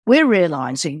we're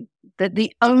realizing that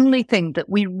the only thing that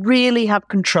we really have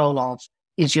control of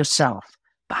is yourself.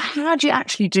 But how do you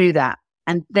actually do that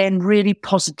and then really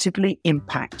positively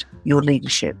impact your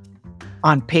leadership?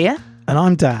 I'm Pia. And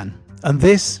I'm Dan. And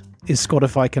this is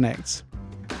Spotify Connects.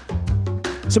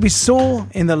 So we saw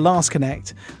in the last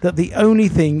Connect that the only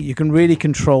thing you can really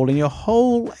control in your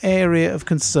whole area of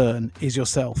concern is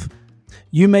yourself.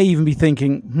 You may even be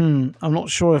thinking, I'm not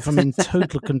sure if I'm in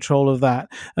total control of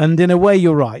that. And in a way,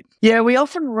 you're right. Yeah, we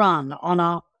often run on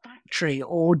our factory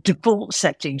or default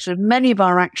settings with many of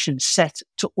our actions set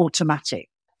to automatic.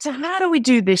 So how do we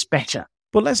do this better?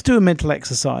 Well, let's do a mental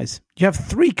exercise. You have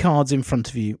 3 cards in front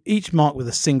of you, each marked with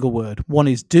a single word. One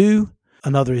is do,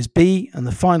 another is be, and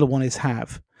the final one is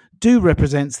have. Do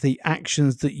represents the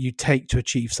actions that you take to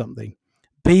achieve something.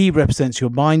 Be represents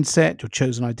your mindset, your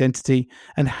chosen identity,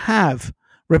 and have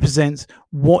represents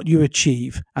what you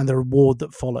achieve and the reward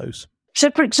that follows. So,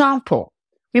 for example,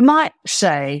 we might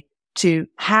say to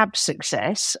have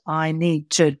success, I need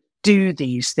to do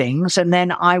these things, and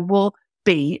then I will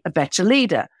be a better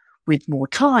leader with more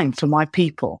time for my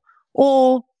people.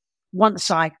 Or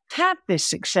once I have this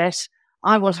success,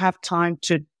 I will have time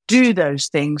to do those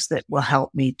things that will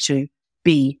help me to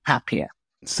be happier.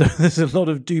 So there's a lot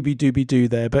of do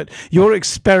there, but your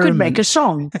experiment... Could make a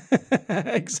song.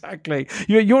 Exactly.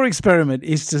 Your experiment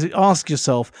is to ask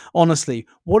yourself, honestly,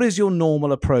 what is your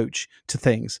normal approach to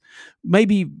things?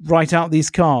 Maybe write out these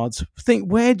cards.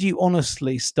 Think, where do you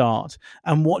honestly start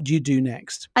and what do you do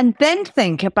next? And then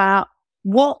think about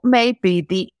what may be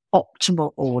the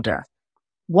optimal order.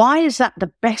 Why is that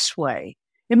the best way?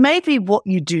 It may be what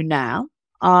you do now.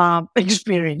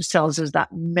 Experience tells us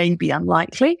that may be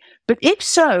unlikely, but if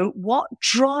so, what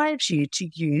drives you to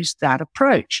use that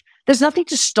approach? There's nothing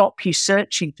to stop you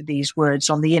searching for these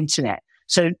words on the internet.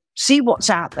 So see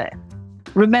what's out there.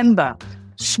 Remember,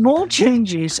 small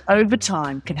changes over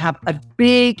time can have a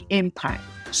big impact.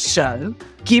 So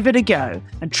give it a go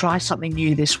and try something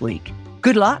new this week.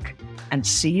 Good luck and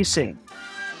see you soon.